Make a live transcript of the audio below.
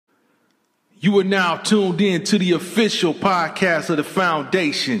You are now tuned in to the official podcast of the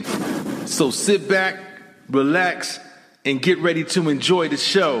Foundation. So sit back, relax, and get ready to enjoy the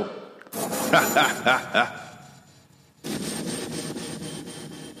show.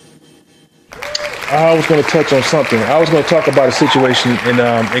 I was going to touch on something. I was going to talk about a situation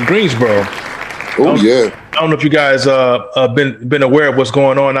in Greensboro. Oh, yeah. I don't know if you guys been aware of what's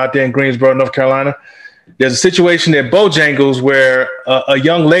going on out there in Greensboro, North Carolina. There's a situation at Bojangles where a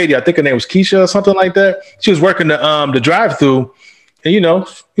young lady, I think her name was Keisha or something like that. She was working the drive-through, and you know,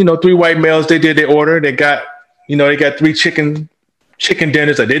 three white males. They did their order. They got three chicken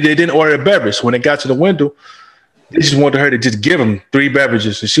dinners. They didn't order a beverage. When they got to the window, they just wanted her to just give them three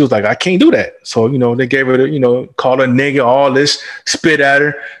beverages, and she was like, "I can't do that." So they gave her called her nigga, all this, spit at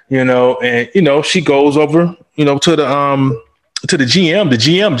her, and she goes over, to the GM. The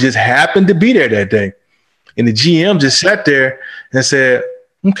GM just happened to be there that day. And the GM just sat there and said,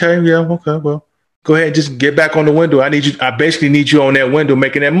 okay, well, go ahead, just get back on the window. I basically need you on that window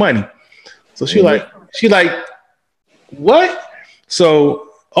making that money. So she like, what?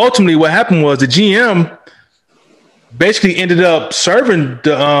 So ultimately what happened was the GM basically ended up serving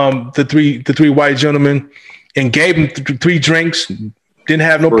the three white gentlemen and gave them three drinks, didn't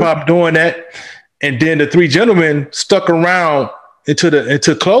have no problem doing that. And then the three gentlemen stuck around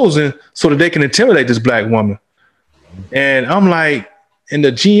into closing so that they can intimidate this black woman. And I'm like, and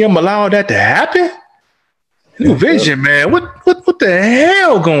the GM allowed that to happen? New Vision, man. What the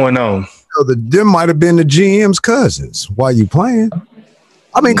hell going on? Them might have been the GM's cousins. Why you playing?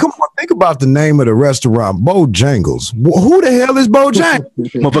 I mean, come on, think about the name of the restaurant, Bojangles. Who the hell is Bojangles?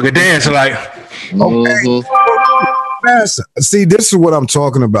 Motherfucker dancing like. Okay. See, this is what I'm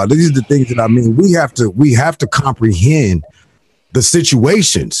talking about. These are the things that I mean. We have to comprehend the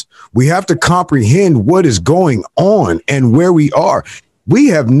situations. We have to comprehend what is going on and where we are.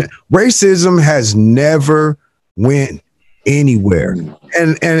 Racism has never went anywhere.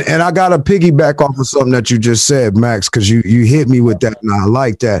 And I got to piggyback off of something that you just said, Max, because you hit me with that, and I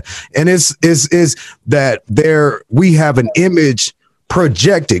like that. And it's that we have an image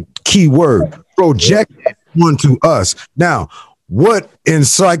projected, keyword, projected onto us. Now, what in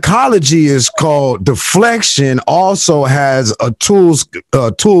psychology is called deflection also has a tool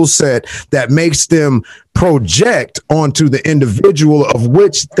set that makes them project onto the individual of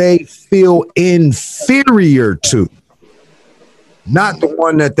which they feel inferior to, not the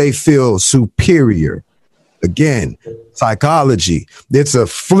one that they feel superior. Again, psychology, it's a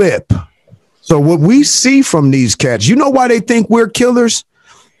flip. So what we see from these cats, you know why they think we're killers?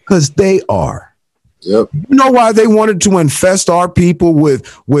 Because they are. Yep. You know why they wanted to infest our people with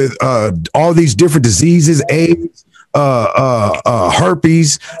all these different diseases, AIDS,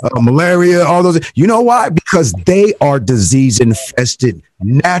 herpes, malaria, all those. You know why? Because they are disease infested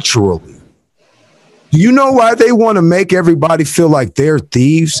naturally. Do you know why they want to make everybody feel like they're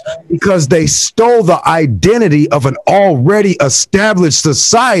thieves? Because they stole the identity of an already established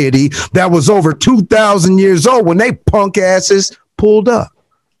society that was over 2,000 years old when they punk asses pulled up.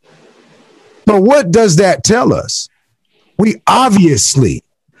 So what does that tell us? We obviously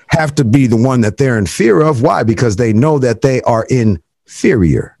have to be the one that they're in fear of. Why? Because they know that they are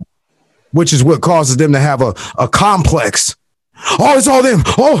inferior, which is what causes them to have a complex. Oh, it's all them.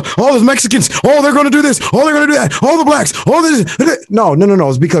 Oh, all those Mexicans. Oh, they're going to do this. Oh, they're going to do that. All the blacks. All this. No.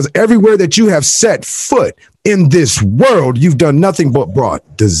 It's because everywhere that you have set foot in this world, you've done nothing but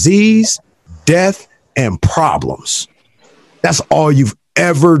brought disease, death, and problems. That's all you've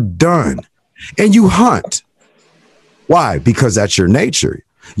ever done. And you hunt. Why? Because that's your nature.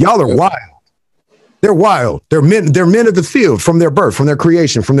 Y'all are wild. They're wild. They're men of the field from their birth, from their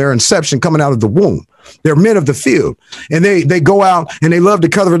creation, from their inception coming out of the womb. They're men of the field. And they go out and they love to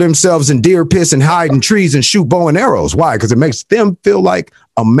cover themselves in deer piss and hide in trees and shoot bow and arrows. Why? Because it makes them feel like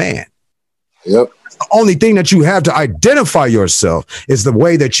a man. Yep. The only thing that you have to identify yourself is the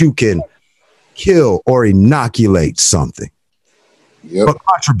way that you can kill or inoculate something. Yep. But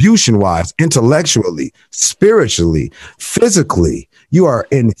contribution-wise, intellectually, spiritually, physically, you are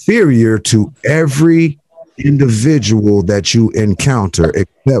inferior to every individual that you encounter,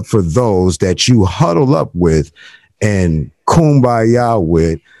 except for those that you huddle up with and kumbaya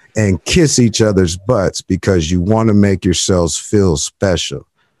with and kiss each other's butts because you want to make yourselves feel special.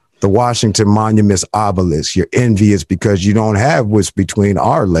 The Washington Monument's obelisk, you're envious because you don't have what's between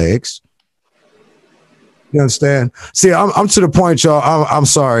our legs. You understand? See, I'm to the point, y'all. I'm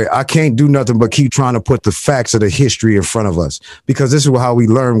sorry. I can't do nothing but keep trying to put the facts of the history in front of us, because this is how we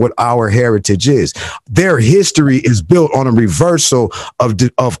learn what our heritage is. Their history is built on a reversal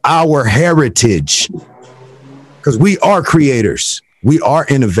of our heritage, because we are creators. We are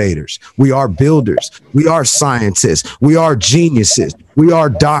innovators. We are builders. We are scientists. We are geniuses. We are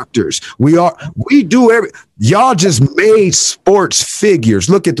doctors. We do y'all just made sports figures.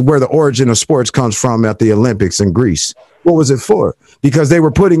 Look at where the origin of sports comes from at the Olympics in Greece. What was it for? Because they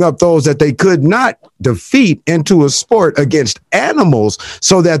were putting up those that they could not defeat into a sport against animals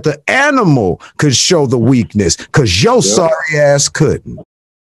so that the animal could show the weakness because your sorry ass couldn't.